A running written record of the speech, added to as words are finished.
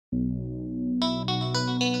YouTube.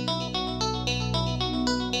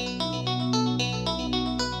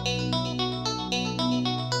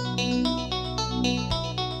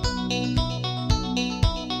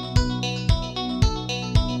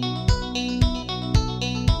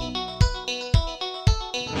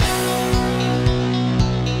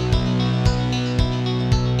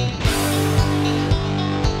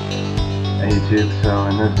 So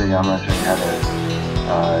in this video I'm going to show you how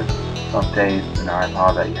to update an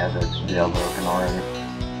iPod that you have that's jailbroken already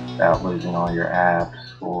without losing all your apps,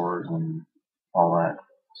 scores, and all that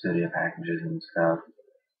Cydia packages and stuff.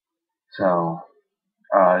 So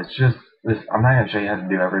it's just this. I'm not going to show you how to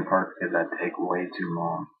do every part because that'd take way too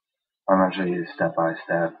long. I'm going to show you step by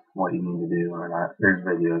step what you need to do, and there's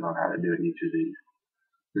videos on how to do each of these.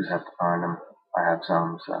 You just have to find them. I have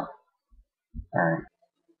some, so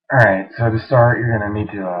Alright, so to start, you're going to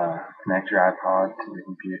need to connect your iPod to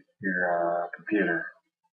your computer.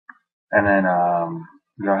 And then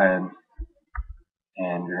go ahead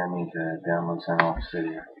and you're going to need to download something off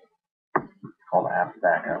Cydia called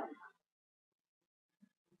Aptbackup.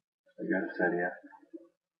 So go to Cydia.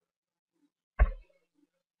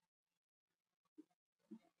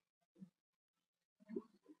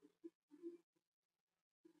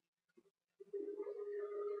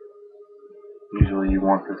 Usually you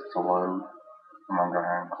want this to load. I'm going to go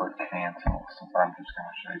ahead and click cancel since I'm just going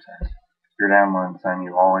to show you that. If you're downloading something,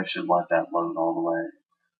 you always should let that load all the way.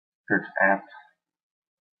 Search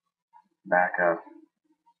Aptbackup.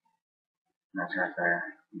 That's right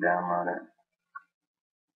there. Download it.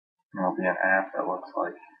 And it'll be an app that looks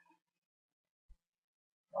like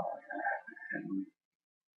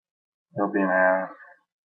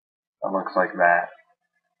that.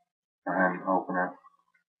 Go ahead and open it.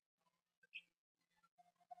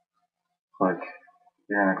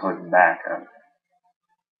 You're going to click backup.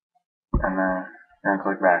 And then you're going to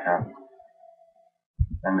click backup.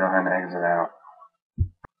 And go ahead and exit out.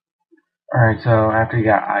 Alright, so after you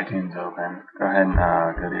got iTunes open, go ahead and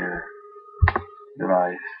go to your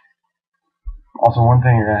device. Also, one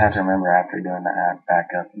thing you're going to have to remember after doing the app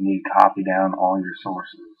backup, you need to copy down all your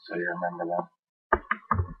sources so you remember them.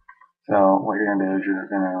 So what you're going to do is you're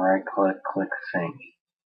going to right click sync.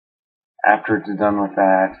 After it's done with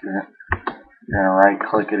that, you're going to right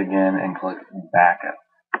click it again and click backup.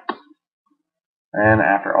 And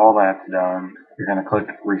after all that's done, you're going to click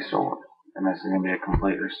restore. And this is going to be a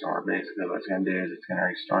complete restore. Basically what it's going to do is it's going to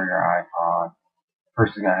restore your iPod.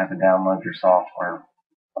 First you're going to have to download your software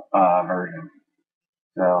version.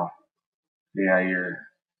 So yeah, you're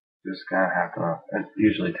just going to have to, it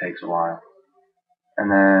usually takes a while. And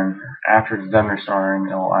then after it's done restoring,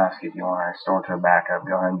 it will ask you if you want to restore to a backup.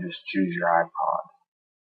 Go ahead and just choose your iPod.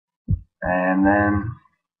 And then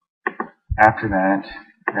after that,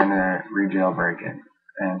 you're going to re-jailbreak it.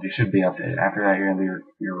 And you should be updated. After that, you're going to do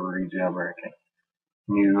your re-jailbreak it.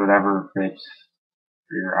 Use whatever fits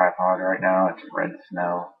for your iPod. Right now, it's red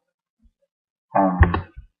snow.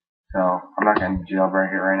 So I'm not going to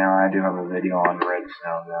jailbreak it right now. I do have a video on red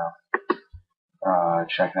snow though.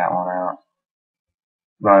 Check that one out.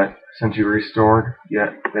 But since you restored,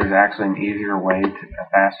 there's actually an easier way, a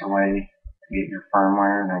faster way to get your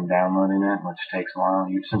firmware than downloading it, which takes a while.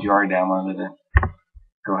 Since you already downloaded it,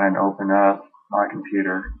 go ahead and open up my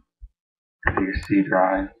computer, go to your C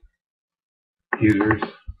drive, user,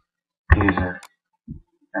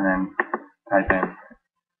 and then type in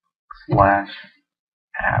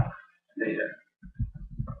 /app data.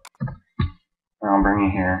 And I'll bring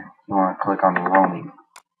you here. You want to click on the roaming.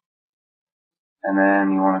 And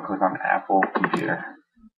then you want to click on Apple Computer.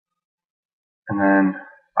 And then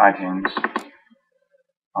iTunes.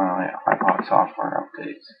 Finally, iPod software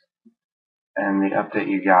updates. And the update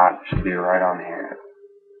you got should be right on here.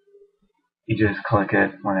 You just click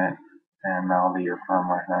it and that'll be your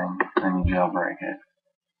firmware thing. Then you jailbreak it.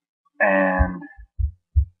 And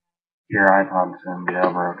your iPod's been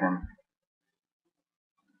jailbroken.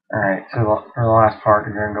 Alright, so for the last part,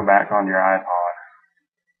 you're going to go back onto your iPod.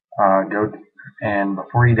 And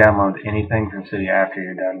before you download anything from Cydia after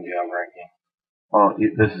you're done jailbreaking, well,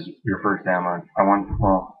 this is your first download.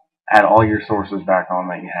 Add all your sources back on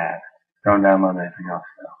that you had. Don't download anything else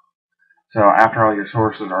though. So after all your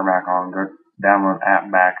sources are back on, go download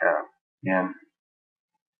Aptbackup again,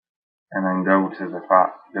 and then go to the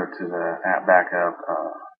Aptbackup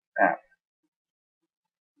app.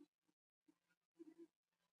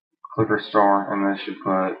 Click restore, and this should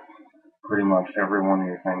put pretty much every one of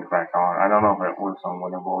your things back on. I don't know if it works on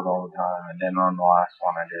Winterboard all the time. It didn't on the last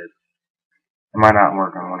one I did. It might not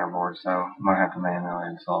work on Winterboard, so I might have to manually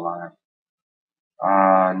install that.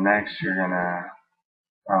 Next you're gonna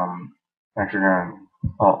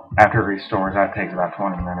well, after it restores, that takes about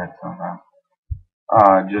 20 minutes sometimes.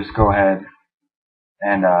 Just go ahead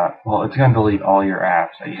and, well, it's going to delete all your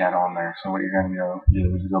apps that you had on there. So what you're going to go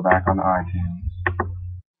do is go back on iTunes.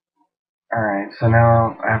 Alright, so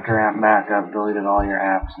now after Aptbackup deleted all your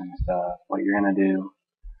apps and stuff, what you're going to do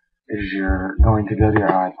is you're going to go to your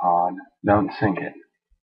iPod. Don't sync it.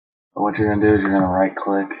 But what you're going to do is you're going to right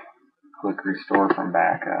click Restore from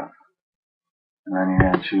Backup. And then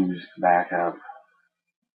you're going to choose Backup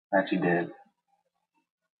that you did.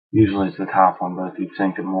 Usually it's the top one, but if you've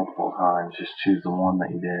synced it multiple times, just choose the one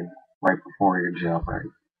that you did right before your jailbreak.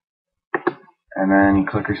 And then you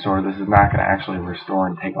click Restore. This is not going to actually restore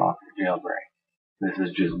and take off your jailbreak. This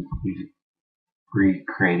is just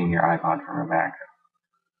recreating your iPod from a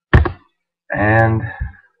backup. And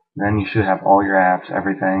then you should have all your apps,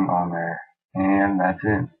 everything on there. And that's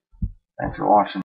it. Thanks for watching.